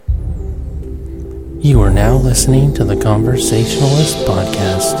You are now listening to the Conversationalist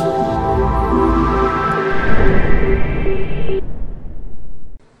Podcast.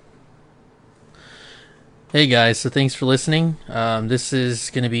 Hey guys, so thanks for listening. This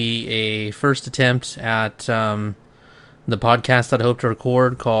is going to be a first attempt at the podcast that I hope to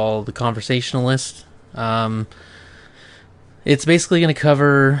record called The Conversationalist. It's basically going to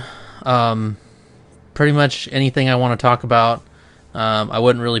cover pretty much anything I want to talk about. I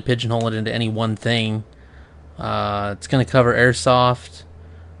wouldn't really pigeonhole it into any one thing. It's going to cover airsoft,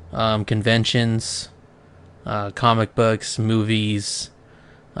 conventions, comic books, movies,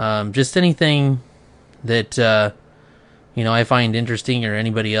 just anything that I find interesting, or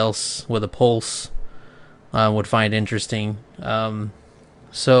anybody else with a pulse would find interesting.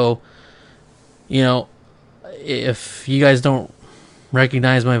 So if you guys don't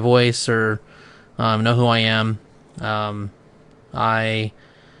recognize my voice or know who I am, I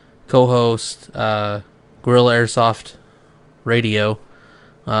co-host Guerrilla Airsoft Radio,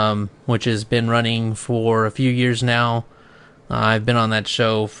 which has been running for a few years now. I've been on that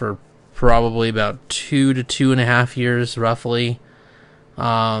show for probably about 2 to 2.5 years, roughly.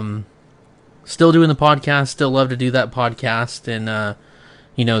 Still doing the podcast, still love to do that podcast, and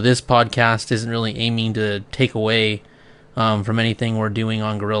this podcast isn't really aiming to take away from anything we're doing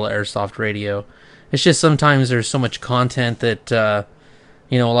on Guerrilla Airsoft Radio. It's just sometimes there's so much content that, a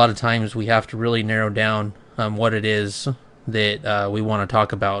lot of times we have to really narrow down what it is that we want to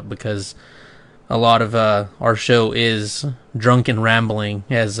talk about, because a lot of our show is drunken rambling,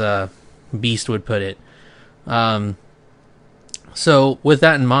 as Beast would put it. So with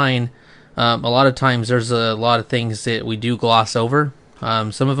that in mind, a lot of times there's a lot of things that we do gloss over.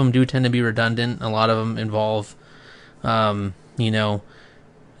 Some of them do tend to be redundant. A lot of them involve,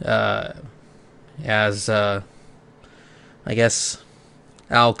 as I guess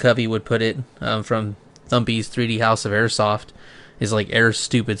Al Covey would put it, from Thumpy's 3D House of Airsoft, is like air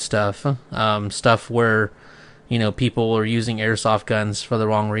stupid stuff. Stuff where, people are using airsoft guns for the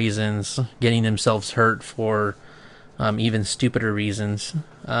wrong reasons, getting themselves hurt for even stupider reasons.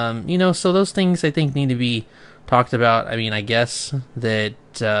 So those things I think need to be talked about. I mean, I guess that,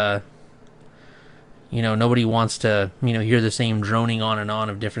 nobody wants to, hear the same droning on and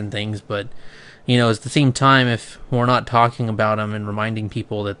on of different things, but at the same time, if we're not talking about them and reminding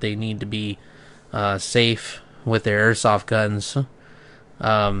people that they need to be safe with their airsoft guns,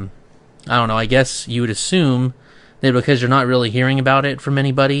 I don't know, I guess you would assume that because you're not really hearing about it from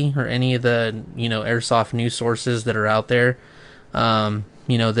anybody or any of the, airsoft news sources that are out there, that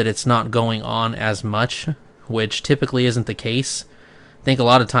it's not going on as much, which typically isn't the case. I think a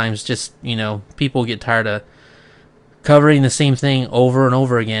lot of times just, people get tired of covering the same thing over and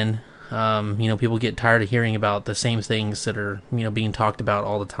over again. People get tired of hearing about the same things that are, being talked about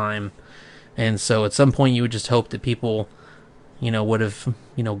all the time. And so at some point you would just hope that people, would have,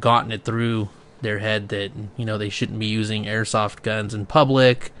 gotten it through their head that, they shouldn't be using airsoft guns in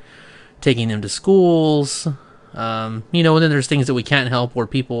public, taking them to schools. And then there's things that we can't help where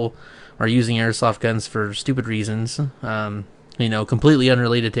people are using airsoft guns for stupid reasons, completely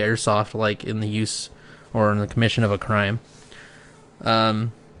unrelated to airsoft, like in the use or in the commission of a crime.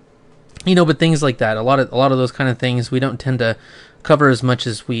 But things like that, a lot of those kind of things we don't tend to cover as much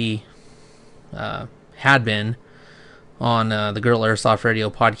as we had been on the Guerrilla Airsoft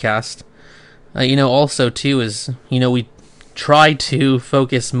Radio podcast. Also too is, we try to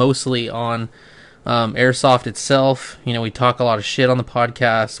focus mostly on airsoft itself. We talk a lot of shit on the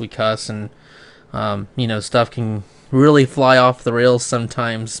podcast, we cuss, and stuff can really fly off the rails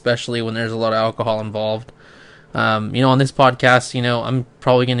sometimes, especially when there's a lot of alcohol involved. On this podcast, I'm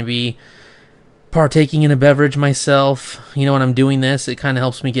probably going to be partaking in a beverage myself. When I'm doing this, it kind of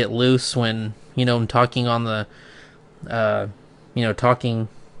helps me get loose when, I'm talking on the,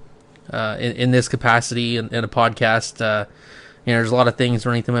 in this capacity in a podcast. There's a lot of things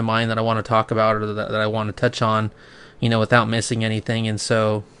running through my mind that I want to talk about or that I want to touch on, without missing anything. And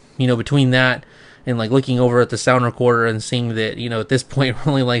so, between that and like looking over at the sound recorder and seeing that, at this point we're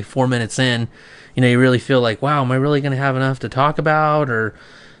only like 4 minutes in, you really feel like, wow, am I really going to have enough to talk about? Or,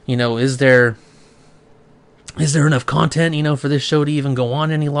 is there enough content, for this show to even go on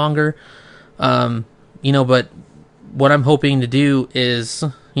any longer? But what I'm hoping to do is,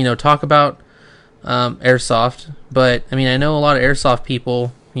 talk about airsoft. But, I know a lot of airsoft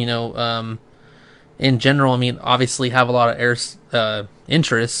people, in general, obviously have a lot of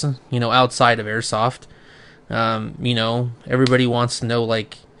interests, outside of airsoft. Everybody wants to know,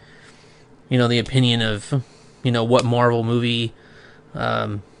 like, the opinion of, what Marvel movie,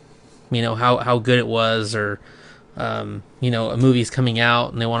 how good it was, or, a movie's coming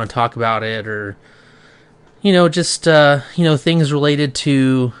out and they want to talk about it, or, just things related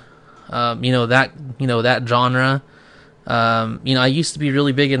to that genre. I used to be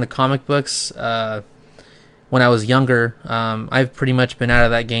really big into comic books when I was younger. I've pretty much been out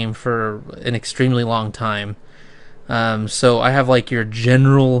of that game for an extremely long time. So I have like your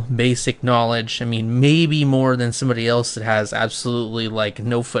general basic knowledge. I mean, maybe more than somebody else that has absolutely like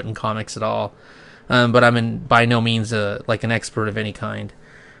no foot in comics at all. But I'm by no means like an expert of any kind.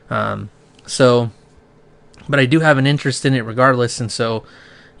 But I do have an interest in it regardless. And so,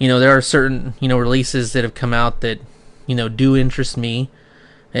 there are certain, releases that have come out that, do interest me.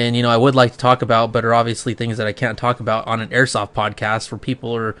 And, I would like to talk about, but are obviously things that I can't talk about on an Airsoft podcast where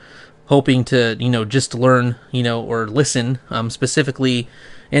people are hoping to, just learn, or listen, specifically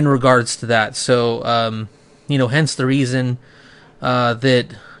in regards to that. So, hence the reason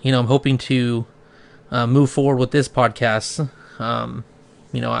that, I'm hoping to move forward with this podcast.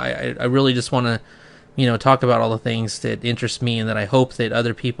 I really just want to, talk about all the things that interest me and that I hope that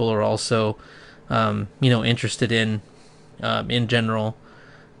other people are also, interested in general,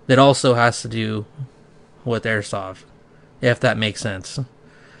 that also has to do with Airsoft, if that makes sense.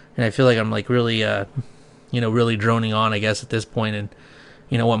 And I feel like I'm like really, really droning on, I guess, at this point, and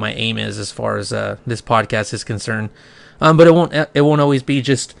what my aim is as far as this podcast is concerned. But it won't always be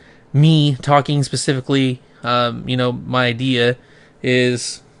just me talking specifically. My idea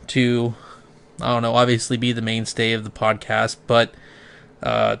is to, obviously be the mainstay of the podcast, but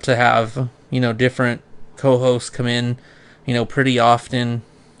to have different co-hosts come in, pretty often.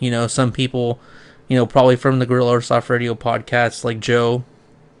 Some people, probably from the Guerrilla Airsoft Radio podcast, like Joe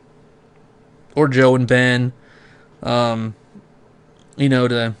and Ben, to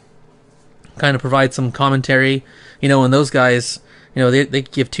kind of provide some commentary, and those guys, they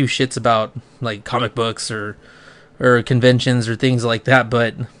give two shits about like comic books or conventions or things like that,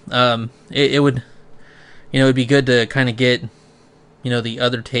 but it would, it'd be good to kind of get, the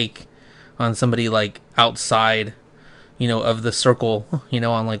other take on somebody like outside, of the circle,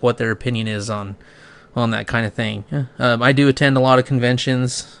 on like what their opinion is on that kind of thing. I do attend a lot of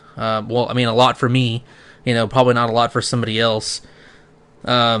conventions. A lot for me, probably not a lot for somebody else.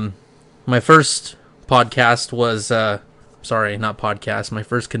 My first podcast was, my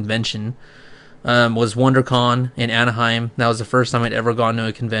first convention was WonderCon in Anaheim. That was the first time I'd ever gone to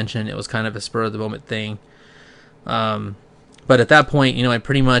a convention. It was kind of a spur of the moment thing. But at that point, I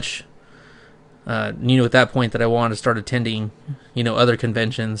pretty much, at that point that I wanted to start attending, other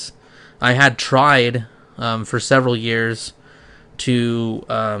conventions. I had tried, for several years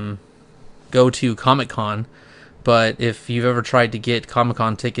to, go to Comic-Con, but if you've ever tried to get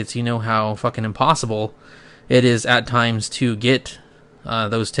Comic-Con tickets, you know how fucking impossible it is at times to get,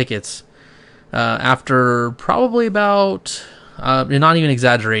 those tickets. After probably about, not even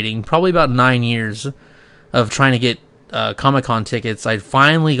exaggerating, probably about 9 years of trying to get Comic-Con tickets, I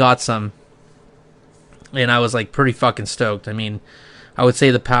finally got some, and I was like pretty fucking stoked. I mean, I would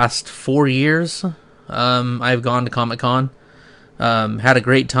say the past 4 years, I've gone to Comic-Con, had a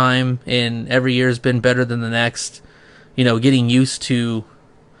great time, and every year has been better than the next. Getting used to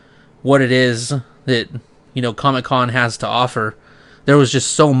what it is that Comic-Con has to offer. There was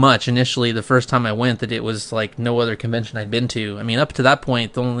just so much initially the first time I went that it was like no other convention I'd been to. I mean, up to that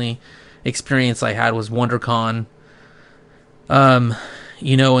point, the only experience I had was WonderCon. And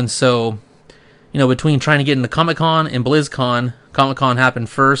so, between trying to get into Comic-Con and BlizzCon, Comic-Con happened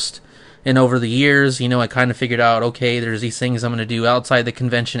first. And over the years, I kind of figured out, okay, there's these things I'm going to do outside the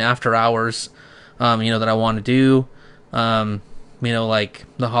convention after hours, that I want to do. Like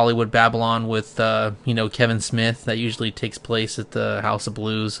the Hollywood Babylon with, Kevin Smith, that usually takes place at the House of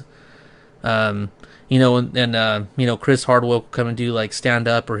Blues. And Chris Hardwick will come and do like stand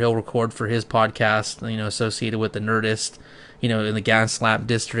up, or he'll record for his podcast, associated with the Nerdist, in the Gaslamp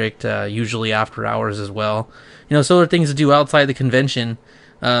district, usually after hours as well. So there are things to do outside the convention.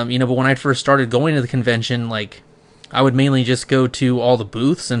 But when I first started going to the convention, like, I would mainly just go to all the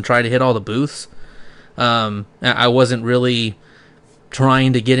booths and try to hit all the booths. I wasn't really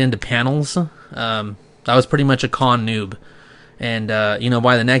trying to get into panels. I was pretty much a con noob. And,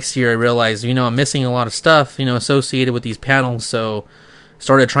 by the next year I realized, I'm missing a lot of stuff, associated with these panels. So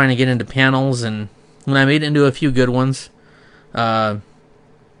started trying to get into panels, and when I made it into a few good ones, but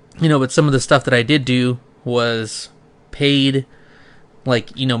some of the stuff that I did do was paid,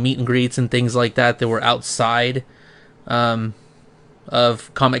 like, meet and greets and things like that were outside of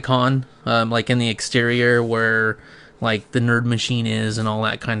Comic-Con, like in the exterior where like the Nerd Machine is and all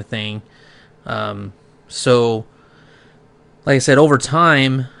that kind of thing. So like I said, over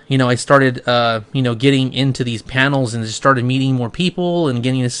time, I started, getting into these panels and just started meeting more people and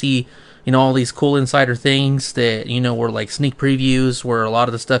getting to see, all these cool insider things that, were like sneak previews where a lot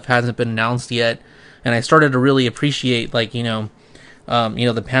of the stuff hasn't been announced yet. And I started to really appreciate, like, the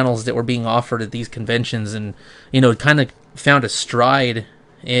panels that were being offered at these conventions, and, kind of found a stride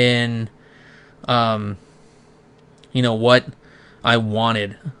in, what I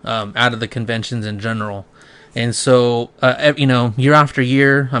wanted out of the conventions in general. And so, year after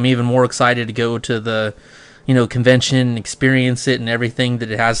year, I'm even more excited to go to the, convention, experience it, and everything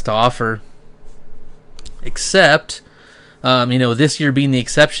that it has to offer. Except, this year being the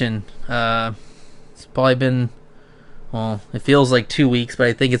exception, it's probably been, well, it feels like 2 weeks, but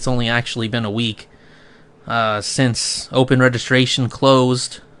I think it's only actually been a week since open registration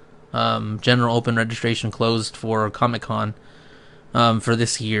closed, general open registration closed for Comic-Con for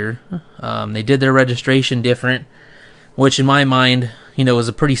this year. They did their registration different, which in my mind, was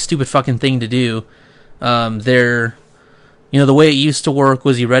a pretty stupid fucking thing to do. The way it used to work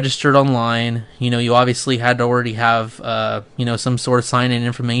was you registered online. You obviously had to already have, some sort of sign-in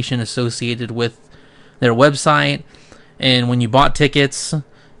information associated with their website. And when you bought tickets,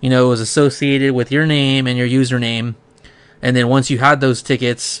 it was associated with your name and your username. And then once you had those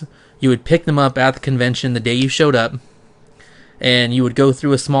tickets, you would pick them up at the convention the day you showed up. And you would go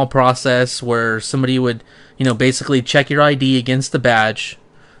through a small process where somebody would, basically check your ID against the badge.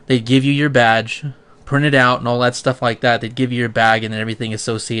 They'd give you your badge, print it out, and all that stuff like that. They'd give you your bag and everything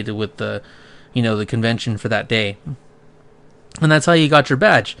associated with the, the convention for that day. And that's how you got your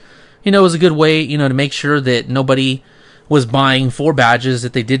badge. It was a good way, to make sure that nobody was buying 4 badges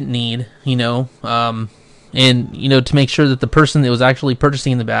that they didn't need, and, to make sure that the person that was actually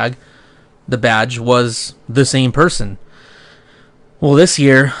purchasing the badge was the same person. Well, this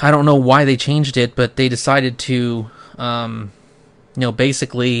year, I don't know why they changed it, but they decided to,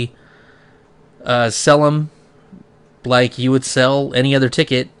 basically sell them like you would sell any other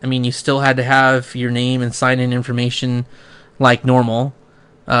ticket. I mean, you still had to have your name and sign-in information like normal.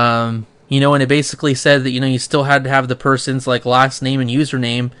 And it basically said that, you still had to have the person's, like, last name and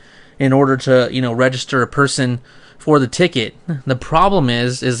username in order to, register a person for the ticket. The problem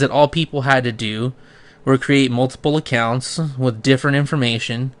is that all people had to do were create multiple accounts with different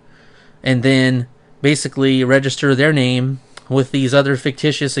information, and then basically register their name with these other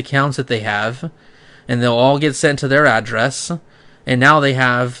fictitious accounts that they have, and they'll all get sent to their address. And now they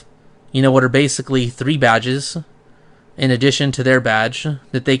have, what are basically 3 badges in addition to their badge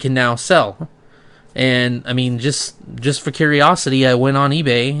that they can now sell. And I mean, just for curiosity, I went on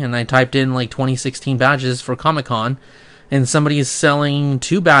eBay and I typed in like 2016 badges for Comic-Con, and somebody is selling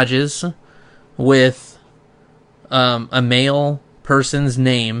 2 badges with a male person's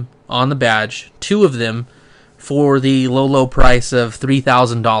name on the badge, 2 of them for the low price of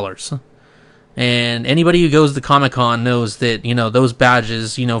 $3,000. And anybody who goes to Comic-Con knows that, those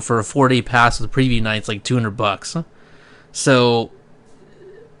badges, for a 4-day pass with the preview night's like $200. So,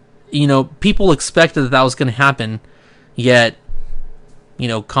 people expected that was going to happen, yet,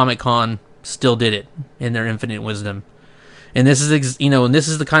 Comic-Con still did it in their infinite wisdom. And this is, and this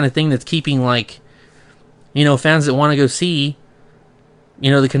is the kind of thing that's keeping, like, fans that want to go see,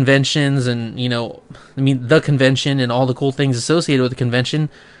 the conventions and, the convention and all the cool things associated with the convention,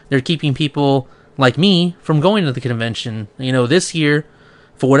 they're keeping people like me from going to the convention. This year,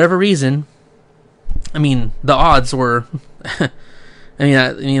 for whatever reason, I mean, the odds were,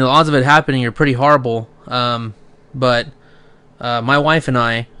 the odds of it happening are pretty horrible. But my wife and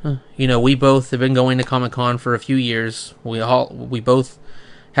I, we both have been going to Comic-Con for a few years. We both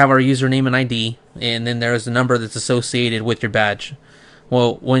have our username and ID, and then there's a number that's associated with your badge.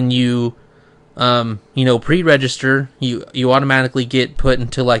 Well, when you, pre-register, you automatically get put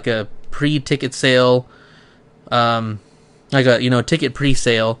into like a pre-ticket sale, like a, ticket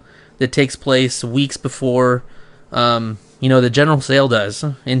pre-sale that takes place weeks before, the general sale does.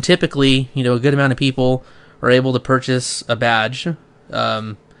 And typically, a good amount of people are able to purchase a badge,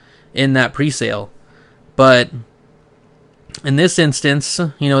 in that pre-sale. But in this instance,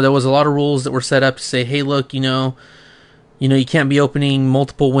 there was a lot of rules that were set up to say, hey, look, you can't be opening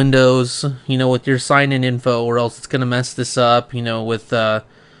multiple windows, with your sign-in info, or else it's going to mess this up, with, the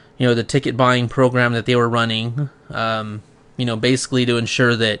ticket buying program that they were running, basically to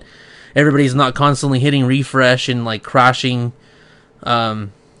ensure that everybody's not constantly hitting refresh and, like, crashing,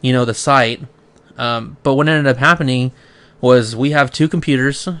 the site. But what ended up happening was we have 2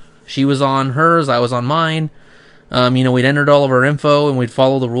 computers. She was on hers, I was on mine. We'd entered all of our info, and we'd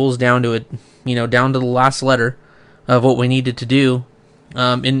follow the rules down to it, down to the last letter of what we needed to do.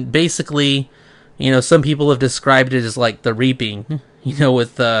 And basically, some people have described it as like the reaping,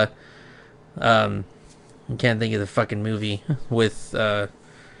 with, I can't think of the fucking movie, with,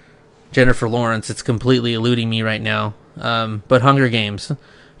 Jennifer Lawrence. It's completely eluding me right now. But Hunger Games,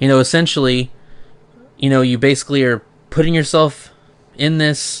 essentially, you basically are putting yourself in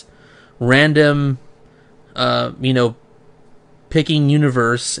this random, picking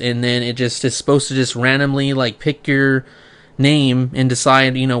universe, and then it just is supposed to just randomly like pick your name and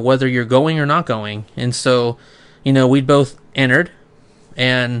decide, whether you're going or not going. And so, we both entered,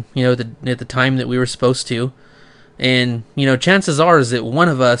 and at the time that we were supposed to, and chances are is that one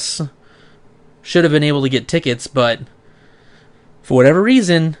of us should have been able to get tickets, but for whatever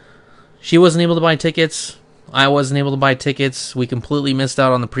reason, she wasn't able to buy tickets. I wasn't able to buy tickets. We completely missed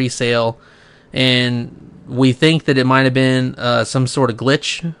out on the pre-sale, and we think that it might have been some sort of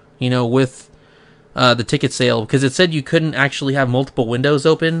glitch, with the ticket sale, because it said you couldn't actually have multiple windows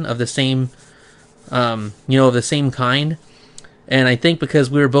open of the same, of the same kind. And I think because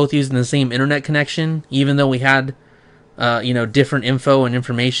we were both using the same internet connection, even though we had, different info and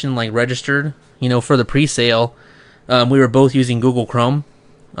information like registered, for the pre-sale, we were both using Google Chrome,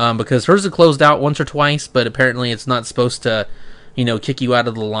 because hers had closed out once or twice, but apparently it's not supposed to, kick you out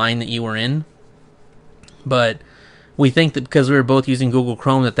of the line that you were in. But we think that because we were both using Google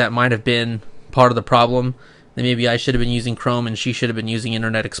Chrome, that might have been part of the problem. That maybe I should have been using Chrome and she should have been using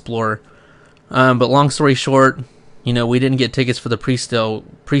Internet Explorer. But long story short, we didn't get tickets for the pre-sale,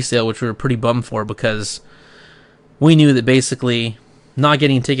 which we were pretty bummed for, because we knew that basically not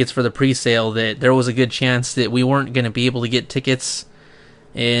getting tickets for the pre-sale, that there was a good chance that we weren't going to be able to get tickets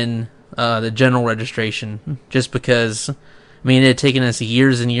in the general registration, just because, it had taken us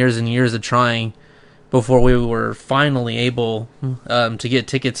years and years and years of trying before we were finally able to get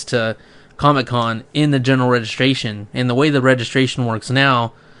tickets to Comic-Con in the general registration. And the way the registration works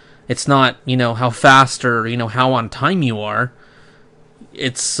now, it's not, how fast or, how on time you are.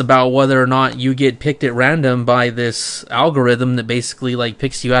 It's about whether or not you get picked at random by this algorithm that basically, like,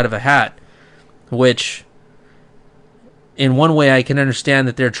 picks you out of a hat. Which, in one way, I can understand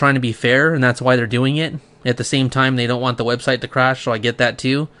that they're trying to be fair, and that's why they're doing it. At the same time, they don't want the website to crash, so I get that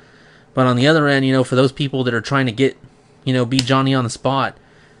too. But on the other end, for those people that are trying to get, be Johnny on the spot,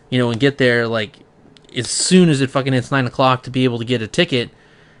 and get there, like, as soon as it fucking hits 9 o'clock to be able to get a ticket,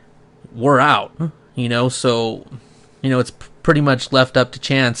 we're out, so, it's pretty much left up to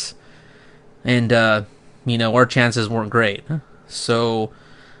chance, and, our chances weren't great. So,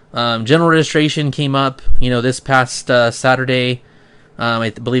 general registration came up, this past Saturday. I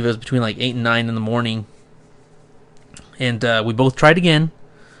believe it was between like 8 and 9 in the morning, and we both tried again.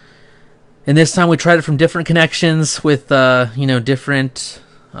 And this time we tried it from different connections with, different,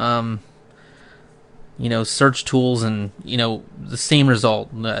 search tools, and, the same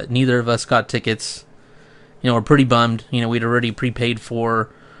result. Neither of us got tickets. We're pretty bummed. We'd already prepaid for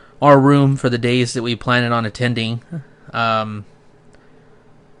our room for the days that we planned on attending. And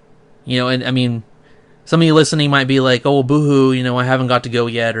some of you listening might be like, oh, boohoo, I haven't got to go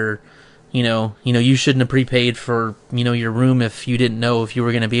yet, or, you shouldn't have prepaid for, your room if you didn't know if you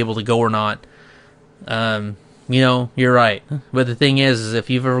were going to be able to go or not. You're right. But the thing is if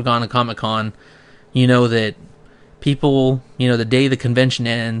you've ever gone to Comic-Con, that people, the day the convention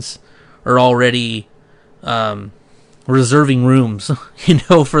ends, are already, reserving rooms,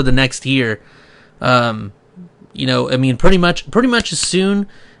 for the next year. Pretty much as soon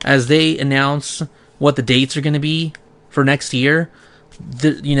as they announce what the dates are going to be for next year,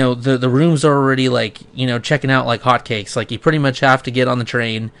 the rooms are already like, checking out like hotcakes. Like, you pretty much have to get on the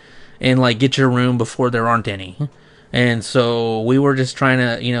train and like get your room before there aren't any. And so we were just trying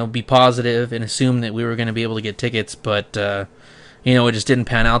to, be positive and assume that we were going to be able to get tickets, but it just didn't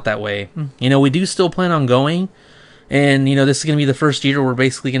pan out that way. We do still plan on going, and this is going to be the first year we're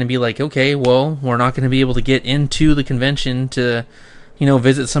basically going to be like, okay, well, we're not going to be able to get into the convention to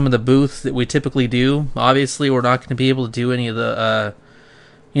visit some of the booths that we typically do. Obviously, we're not going to be able to do any of the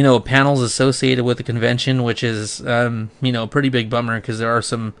panels associated with the convention, which is a pretty big bummer, because there are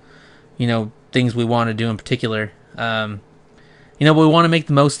some things we want to do in particular. But we want to make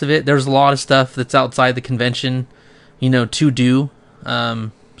the most of it. There's a lot of stuff that's outside the convention to do.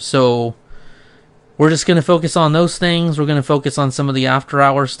 So we're just going to focus on those things. We're going to focus on some of the after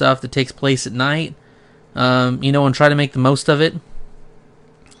hour stuff that takes place at night, and try to make the most of it,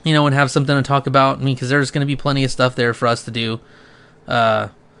 and have something to talk about. Because there's going to be plenty of stuff there for us to do.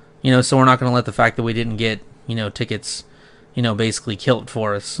 So we're not going to let the fact that we didn't get, tickets, basically kill it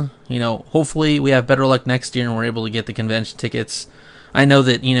for us. Hopefully we have better luck next year and we're able to get the convention tickets. I know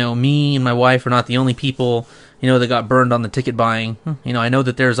that, me and my wife are not the only people, that got burned on the ticket buying. I know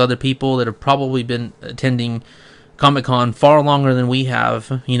that there's other people that have probably been attending Comic-Con far longer than we have,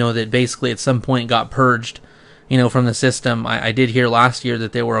 that basically at some point got purged, from the system. I did hear last year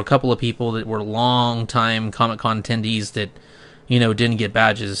that there were a couple of people that were long-time Comic-Con attendees that, didn't get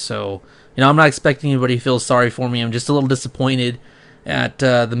badges. So, I'm not expecting anybody to feel sorry for me. I'm just a little disappointed at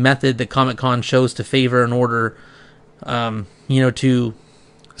the method that Comic-Con chose to favor in order, to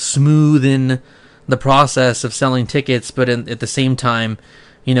smoothen the process of selling tickets, but at the same time,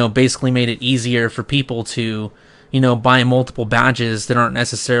 basically made it easier for people to, buy multiple badges that aren't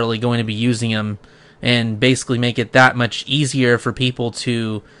necessarily going to be using them, and basically make it that much easier for people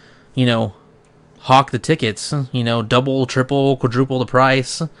to, hawk the tickets, double, triple, quadruple the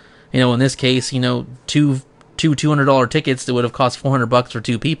price. In this case, two $200 tickets that would have cost $400 for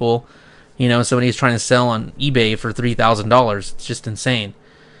two people, somebody's trying to sell on eBay for $3,000. It's just insane.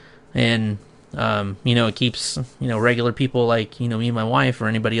 And, it keeps, regular people like, me and my wife or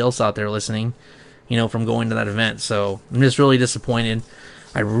anybody else out there listening, from going to that event. So I'm just really disappointed.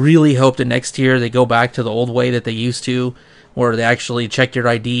 I really hope that next year they go back to the old way that they used to, where they actually checked your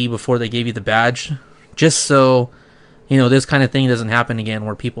ID before they gave you the badge, just so, this kind of thing doesn't happen again,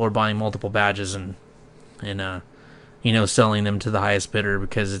 where people are buying multiple badges and selling them to the highest bidder,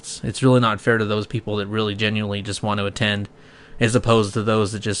 because it's really not fair to those people that really genuinely just want to attend, as opposed to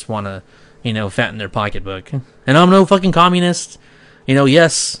those that just want to, fatten their pocketbook. And I'm no fucking communist.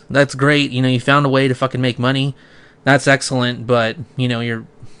 Yes, that's great. You found a way to fucking make money. That's excellent. But,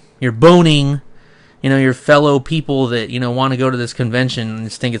 you're boning, your fellow people that, want to go to this convention and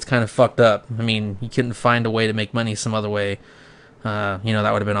just think it's kind of fucked up. I mean, you couldn't find a way to make money some other way. That would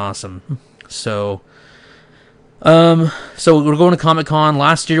have been awesome. So we're going to Comic-Con.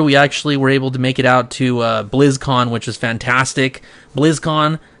 Last year we actually were able to make it out to BlizzCon, which was fantastic.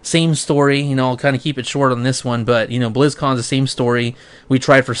 BlizzCon, same story. I'll kind of keep it short on this one, but BlizzCon's the same story. We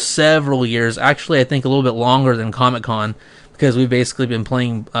tried for several years. Actually, I think a little bit longer than Comic-Con, because we've basically been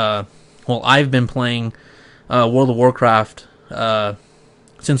playing. I've been playing World of Warcraft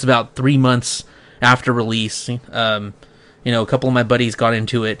since about 3 months after release. A couple of my buddies got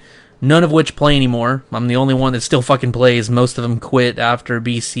into it. None of which play anymore. I'm the only one that still fucking plays. Most of them quit after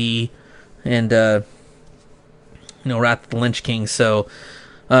BC and, Wrath of the Lich King. So,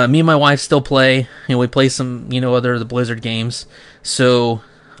 me and my wife still play. We play some, other of the Blizzard games. So,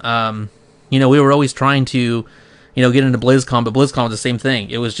 we were always trying to, get into BlizzCon, but BlizzCon was the same thing.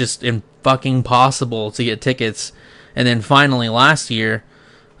 It was just fucking possible to get tickets. And then finally last year,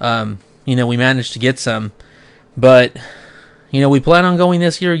 we managed to get some. But... we plan on going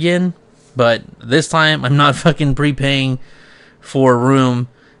this year again, but this time I'm not fucking prepaying for a room,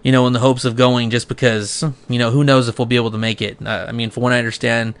 in the hopes of going, just because, who knows if we'll be able to make it. I mean, from what I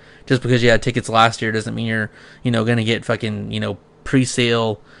understand, just because you had tickets last year doesn't mean you're, going to get fucking,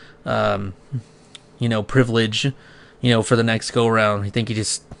 pre-sale, privilege, for the next go-around. I think you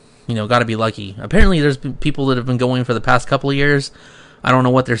just, got to be lucky. Apparently there's been people that have been going for the past couple of years. I don't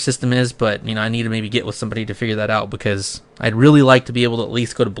know what their system is, but, I need to maybe get with somebody to figure that out, because I'd really like to be able to at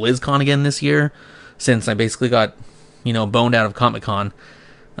least go to BlizzCon again this year, since I basically got, boned out of Comic-Con.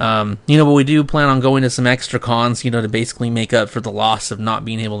 But we do plan on going to some extra cons, to basically make up for the loss of not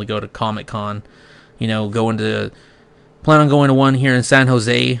being able to go to Comic-Con. Plan on going to one here in San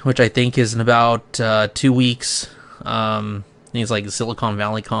Jose, which I think is in about 2 weeks. I think it's like Silicon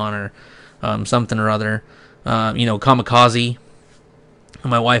Valley Con or something or other. Kamikaze.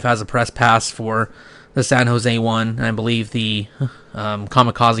 My wife has a press pass for the San Jose one, and I believe the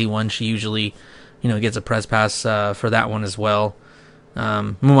Kamikaze one, she usually, gets a press pass for that one as well. We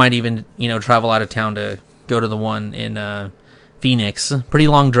might even, travel out of town to go to the one in Phoenix. Pretty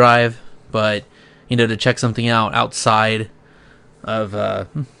long drive, but, to check something out outside of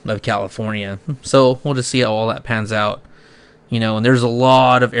California. So we'll just see how all that pans out. And there's a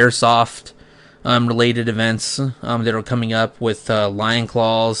lot of airsoft related events that are coming up with Lion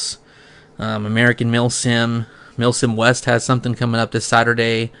Claws, American Milsim. Milsim West has something coming up this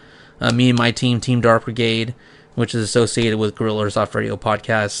Saturday. Me and my team, Team Dark Brigade, which is associated with Guerrilla Airsoft Radio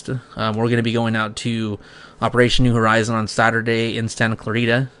podcast. We're going to be going out to Operation New Horizon on Saturday in Santa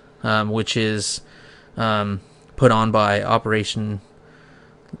Clarita, which is put on by Operation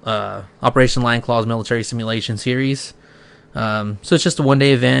Lion Claws Military Simulation Series. So it's just a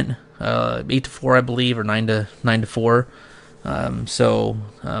one-day event. 8 to 4, I believe, or 9 to 4.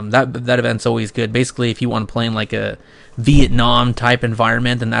 That event's always good. Basically, if you want to play in like a Vietnam type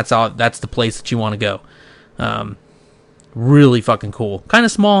environment, then that's the place that you want to go. Really fucking cool. Kind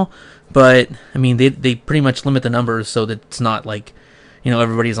of small, but I mean they pretty much limit the numbers so that it's not like,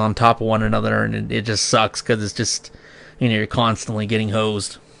 everybody's on top of one another, and it just sucks because it's just, you're constantly getting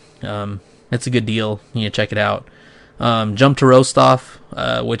hosed. It's a good deal. Check it out. Jump to Rostov,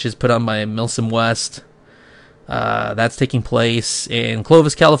 which is put on by Milsim West. That's taking place in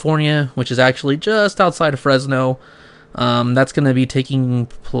Clovis, California, which is actually just outside of Fresno. That's going to be taking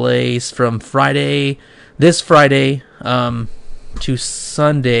place from this Friday, to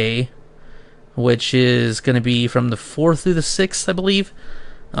Sunday, which is going to be from the 4th through the 6th, I believe.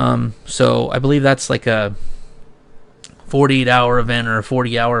 So I believe that's like a 48-hour event or a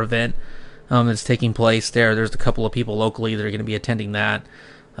 40-hour event that's taking place there. There's a couple of people locally that are going to be attending that.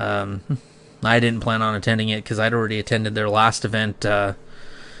 I didn't plan on attending it because I'd already attended their last event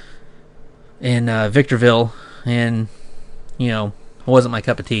in Victorville, and it wasn't my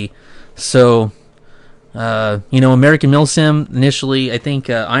cup of tea. So, American Milsim initially, I think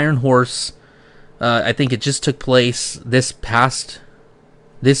Iron Horse, I think it just took place this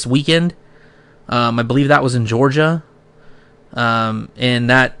weekend. I believe that was in Georgia, and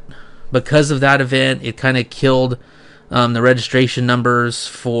that because of that event, it kind of killed the registration numbers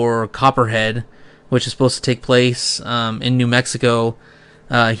for Copperhead, which is supposed to take place in New Mexico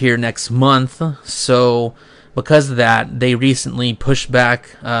here next month. So because of that, they recently pushed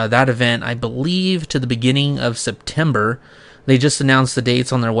back that event, I believe, to the beginning of September. They just announced the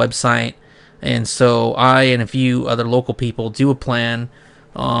dates on their website, and so I and a few other local people do a plan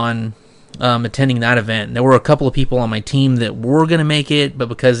on attending that event. There were a couple of people on my team that were going to make it, but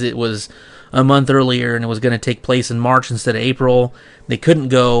because it was a month earlier and it was going to take place in March instead of April, they couldn't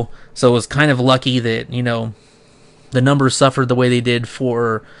go. So it was kind of lucky that the numbers suffered the way they did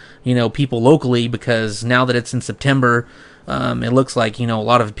for people locally, because now that it's in September, it looks like a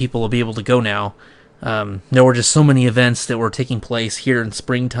lot of people will be able to go now. There were just so many events that were taking place here in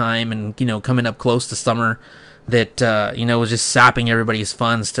springtime and coming up close to summer that it was just sapping everybody's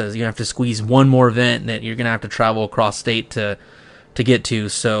funds to have to squeeze one more event that you're gonna have to travel across state to get to.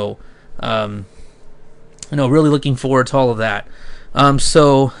 So really looking forward to all of that.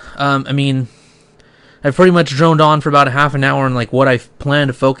 I've pretty much droned on for about a half an hour on like what I plan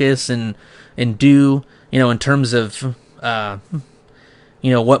to focus and do, in terms of what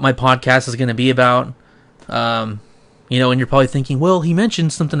my podcast is going to be about. And you're probably thinking, well, he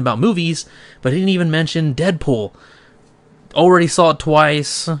mentioned something about movies, but he didn't even mention Deadpool. Already saw it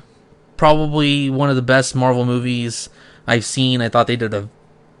twice. Probably one of the best Marvel movies I've seen. I thought they did a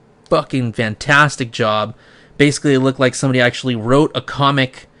fucking fantastic job. Basically, it looked like somebody actually wrote a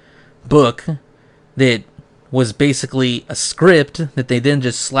comic book that was basically a script that they then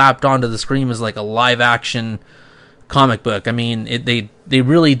just slapped onto the screen as like a live action comic book. I mean, they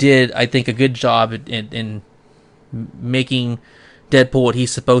really did, I think, a good job in making Deadpool what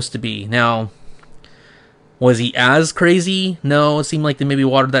he's supposed to be. Now, was he as crazy? No, it seemed like they maybe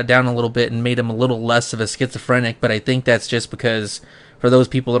watered that down a little bit and made him a little less of a schizophrenic, but I think that's just because for those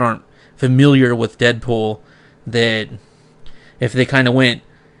people that aren't familiar with Deadpool, that if they kind of went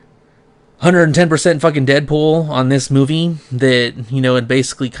 110% fucking Deadpool on this movie, that it'd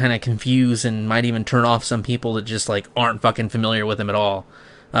basically kind of confuse and might even turn off some people that just like aren't fucking familiar with him at all.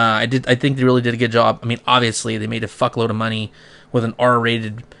 I think they really did a good job. I mean, obviously they made a fuckload of money with an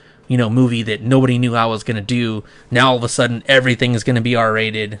R-rated movie that nobody knew how it was gonna do. Now all of a sudden everything is gonna be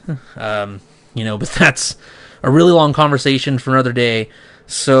R-rated. But that's a really long conversation for another day.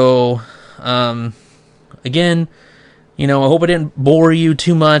 So again, I hope I didn't bore you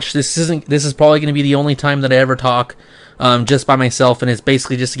too much. This is probably going to be the only time that I ever talk just by myself, and it's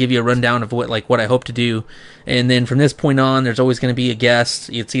basically just to give you a rundown of what I hope to do. And then from this point on, there's always going to be a guest.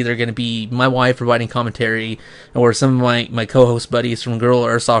 It's either going to be my wife providing commentary, or some of my co-host buddies from Guerrilla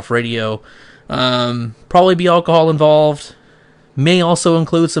Airsoft Radio. Probably be alcohol involved. May also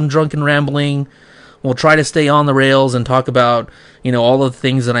include some drunken rambling. We'll try to stay on the rails and talk about all of the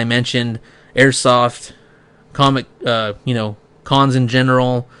things that I mentioned: airsoft, comic, cons in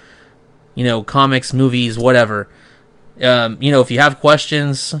general, comics, movies, whatever. If you have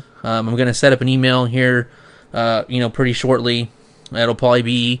questions, I'm going to set up an email here, pretty shortly. It'll probably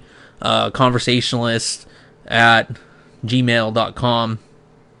be conversationalist@gmail.com.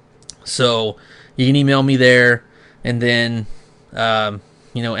 So you can email me there, and then,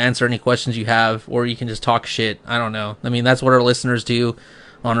 answer any questions you have, or you can just talk shit. I don't know. I mean, that's what our listeners do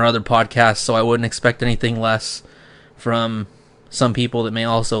on our other podcasts, so I wouldn't expect anything less from some people that may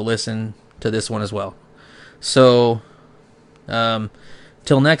also listen to this one as well. So,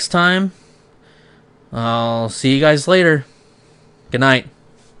 till next time, I'll see you guys later. Good night.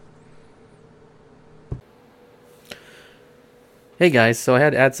 Hey guys, so I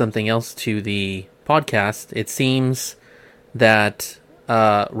had to add something else to the podcast. It seems that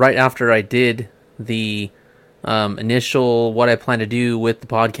right after I did the initial what I plan to do with the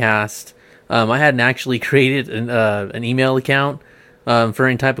podcast, I hadn't actually created an email account for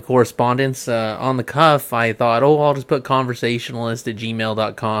any type of correspondence. On the cuff, I thought, I'll just put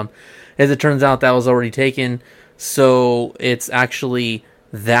conversationalist@gmail.com. As it turns out, that was already taken. So it's actually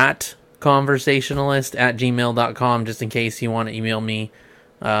that conversationalist@gmail.com, just in case you want to email me.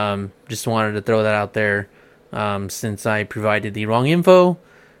 Just wanted to throw that out there, since I provided the wrong info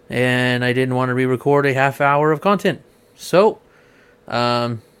and I didn't want to re-record a half hour of content. So,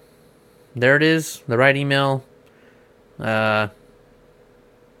 there it is, the right email. That's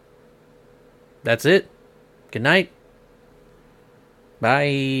it. Good night.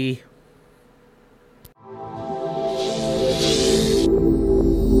 Bye.